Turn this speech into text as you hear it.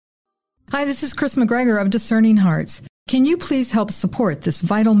Hi, this is Chris McGregor of Discerning Hearts. Can you please help support this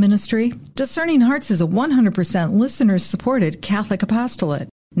vital ministry? Discerning Hearts is a 100% listener-supported Catholic apostolate.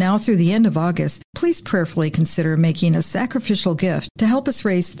 Now through the end of August, please prayerfully consider making a sacrificial gift to help us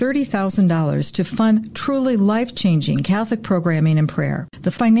raise $30,000 to fund truly life-changing Catholic programming and prayer.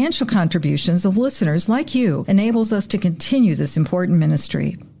 The financial contributions of listeners like you enables us to continue this important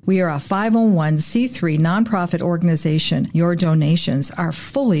ministry. We are a 501c3 nonprofit organization. Your donations are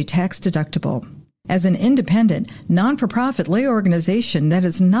fully tax-deductible. As an independent, non-for-profit lay organization that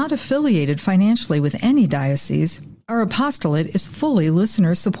is not affiliated financially with any diocese, our apostolate is fully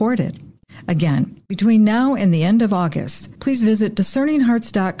listener-supported. Again, between now and the end of August, please visit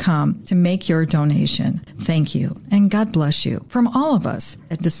discerninghearts.com to make your donation. Thank you, and God bless you from all of us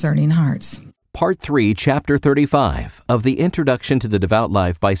at Discerning Hearts. Part 3, Chapter 35 of the Introduction to the Devout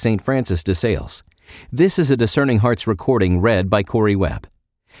Life by St. Francis de Sales. This is a Discerning Hearts recording read by Corey Webb.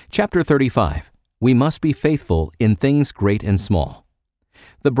 Chapter 35. We must be faithful in things great and small.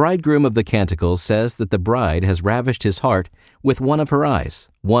 The bridegroom of the Canticles says that the bride has ravished his heart with one of her eyes,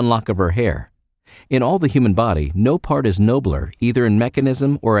 one lock of her hair. In all the human body, no part is nobler, either in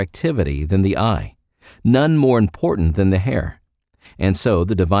mechanism or activity, than the eye, none more important than the hair. And so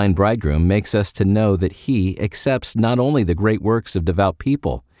the divine bridegroom makes us to know that he accepts not only the great works of devout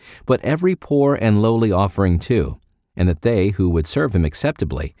people, but every poor and lowly offering too, and that they who would serve him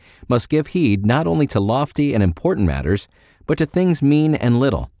acceptably must give heed not only to lofty and important matters, but to things mean and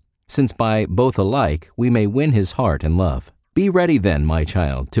little, since by both alike we may win his heart and love. Be ready then, my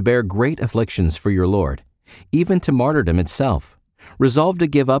child, to bear great afflictions for your Lord, even to martyrdom itself. Resolve to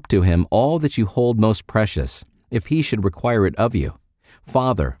give up to him all that you hold most precious, if he should require it of you.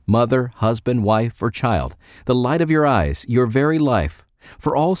 Father, mother, husband, wife, or child, the light of your eyes, your very life.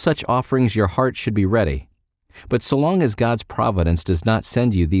 For all such offerings your heart should be ready. But so long as God's providence does not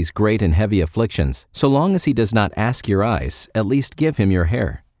send you these great and heavy afflictions, so long as he does not ask your eyes, at least give him your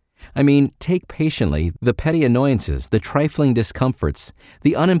hair. Take patiently the petty annoyances, the trifling discomforts,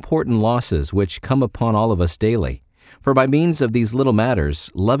 the unimportant losses which come upon all of us daily. For by means of these little matters,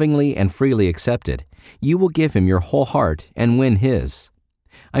 lovingly and freely accepted, you will give him your whole heart and win his.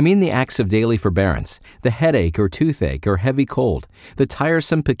 The acts of daily forbearance, the headache or toothache or heavy cold, the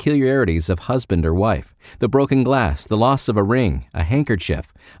tiresome peculiarities of husband or wife, the broken glass, the loss of a ring, a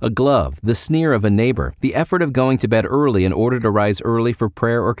handkerchief, a glove, the sneer of a neighbor, the effort of going to bed early in order to rise early for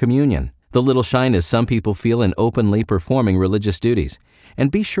prayer or communion, the little shyness some people feel in openly performing religious duties.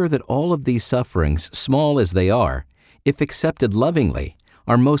 And be sure that all of these sufferings, small as they are, if accepted lovingly,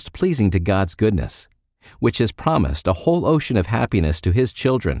 are most pleasing to God's goodness, which has promised a whole ocean of happiness to his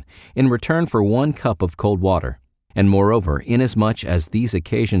children in return for one cup of cold water. And moreover, inasmuch as these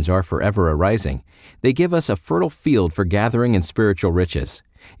occasions are forever arising, they give us a fertile field for gathering in spiritual riches,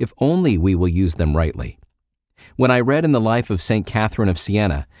 if only we will use them rightly. When I read in the life of St. Catherine of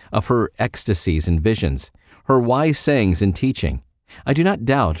Siena of her ecstasies and visions, her wise sayings and teaching, I do not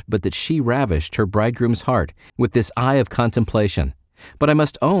doubt but that she ravished her bridegroom's heart with this eye of contemplation. But I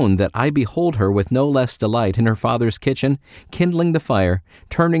must own that I behold her with no less delight in her father's kitchen, kindling the fire,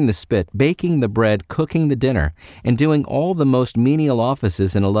 turning the spit, baking the bread, cooking the dinner, and doing all the most menial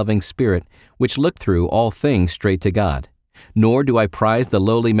offices in a loving spirit, which look through all things straight to God. Nor do I prize the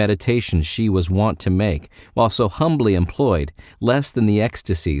lowly meditations she was wont to make, while so humbly employed, less than the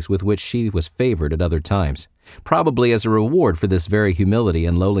ecstasies with which she was favored at other times, probably as a reward for this very humility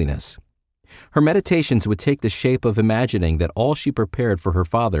and lowliness. Her meditations would take the shape of imagining that all she prepared for her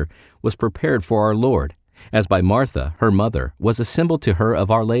father was prepared for our Lord, as by Martha, her mother, was a symbol to her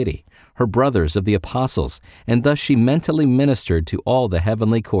of Our Lady, her brothers of the apostles, and thus she mentally ministered to all the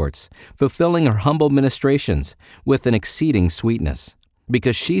heavenly courts, fulfilling her humble ministrations with an exceeding sweetness,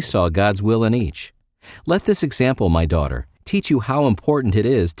 because she saw God's will in each. Let this example, my daughter, teach you how important it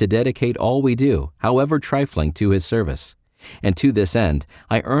is to dedicate all we do, however trifling, to his service. And to this end,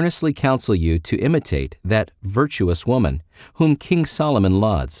 I earnestly counsel you to imitate that virtuous woman, whom King Solomon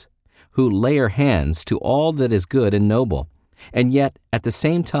lauds, who lay her hands to all that is good and noble, and yet, at the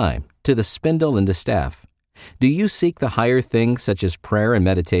same time, to the spindle and distaff. Do you seek the higher things such as prayer and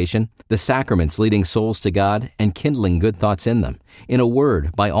meditation, the sacraments leading souls to God and kindling good thoughts in them, in a word,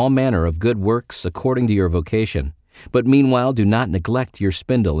 by all manner of good works according to your vocation, but meanwhile do not neglect your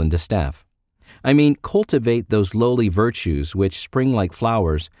spindle and distaff? Cultivate those lowly virtues which spring like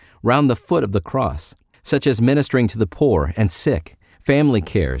flowers round the foot of the cross, such as ministering to the poor and sick, family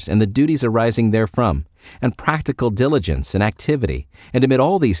cares and the duties arising therefrom, and practical diligence and activity, and amid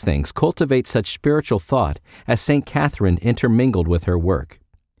all these things cultivate such spiritual thought as St. Catherine intermingled with her work.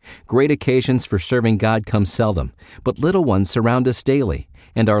 Great occasions for serving God come seldom, but little ones surround us daily,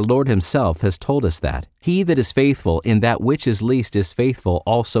 And our Lord himself has told us that. He that is faithful in that which is least is faithful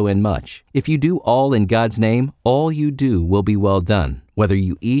also in much. If you do all in God's name, all you do will be well done, whether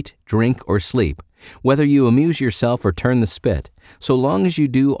you eat, drink, or sleep, whether you amuse yourself or turn the spit. So long as you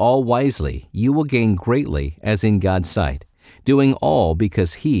do all wisely, you will gain greatly as in God's sight, doing all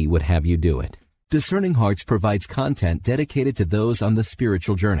because he would have you do it. Discerning Hearts provides content dedicated to those on the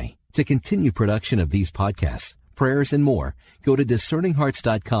spiritual journey. To continue production of these podcasts, prayers, and more, go to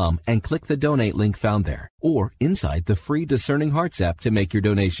discerninghearts.com and click the donate link found there, or inside the free Discerning Hearts app to make your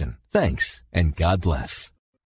donation. Thanks, and God bless.